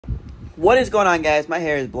What is going on, guys? My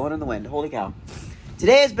hair is blowing in the wind. Holy cow.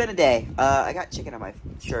 Today has been a day. I got chicken on my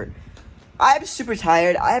shirt. I'm super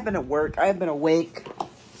tired. I have been at work. I have been awake.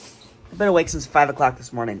 I've been awake since 5 o'clock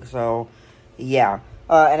this morning. So, yeah.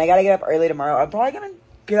 And I got to get up early tomorrow. I'm probably going to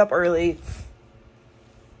get up early,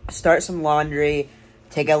 start some laundry,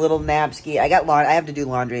 take a little nap ski. I have to do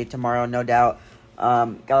laundry tomorrow, no doubt.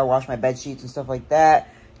 Gotta wash my bed sheets and stuff like that.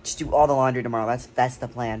 Just do all the laundry tomorrow. That's the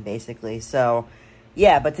plan, basically. So,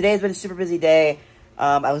 yeah, but today's been a super busy day.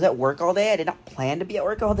 I was at work all day. I did not plan to be at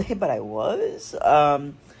work all day, but I was.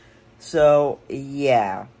 So,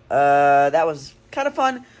 yeah. That was kind of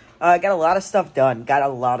fun. Got a lot of stuff done.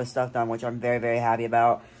 Which I'm very, very happy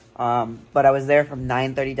about. But I was there from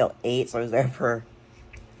 9:30 till 8, so I was there for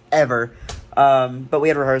ever. But we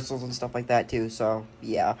had rehearsals and stuff like that, too, so,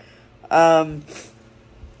 yeah. But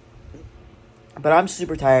I'm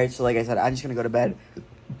super tired, so like I said, I'm just going to go to bed.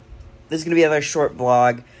 This is going to be another short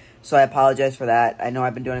vlog, so I apologize for that. I know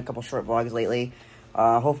I've been doing a couple short vlogs lately.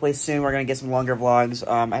 Hopefully soon we're going to get some longer vlogs.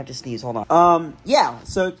 I have to sneeze, hold on. Yeah,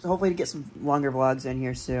 so hopefully to get some longer vlogs in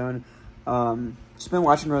here soon. Just been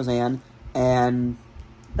watching Roseanne, and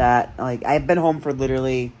that, like, I've been home for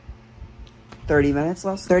literally 30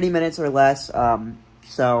 minutes or less.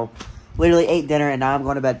 So literally ate dinner, and now I'm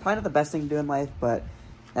going to bed. Probably not the best thing to do in life, but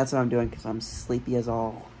that's what I'm doing because I'm sleepy as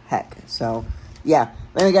all heck. So, yeah.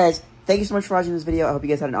 But anyway, guys, thank you so much for watching this video. I hope you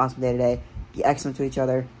guys had an awesome day today. Be excellent to each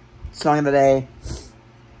other. Song of the day,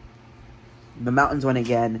 The Mountains Win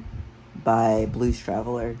Again by Blues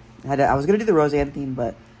Traveler. I was going to do the Roseanne theme,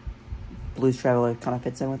 but Blues Traveler kind of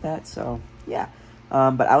fits in with that. So, yeah.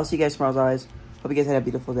 But I will see you guys tomorrow as always. Hope you guys had a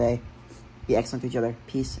beautiful day. Be excellent to each other.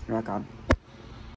 Peace and rock on.